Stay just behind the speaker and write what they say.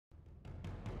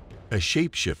A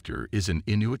shapeshifter is an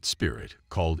Inuit spirit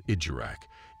called Ijiraq.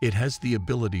 It has the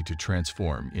ability to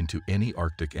transform into any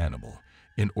Arctic animal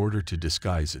in order to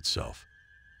disguise itself.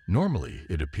 Normally,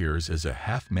 it appears as a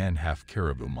half-man,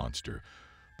 half-caribou monster,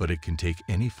 but it can take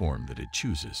any form that it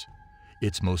chooses.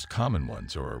 Its most common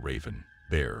ones are a raven,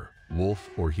 bear, wolf,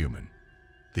 or human.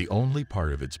 The only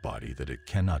part of its body that it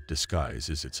cannot disguise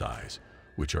is its eyes,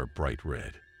 which are bright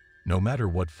red. No matter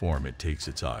what form it takes,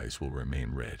 its eyes will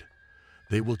remain red.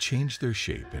 They will change their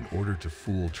shape in order to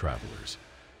fool travelers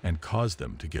and cause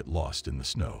them to get lost in the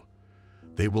snow.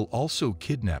 They will also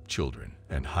kidnap children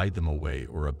and hide them away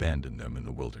or abandon them in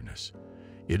the wilderness.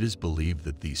 It is believed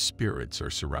that these spirits are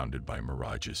surrounded by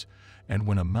mirages, and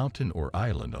when a mountain or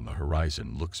island on the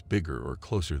horizon looks bigger or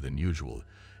closer than usual,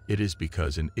 it is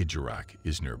because an Ijiraq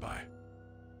is nearby.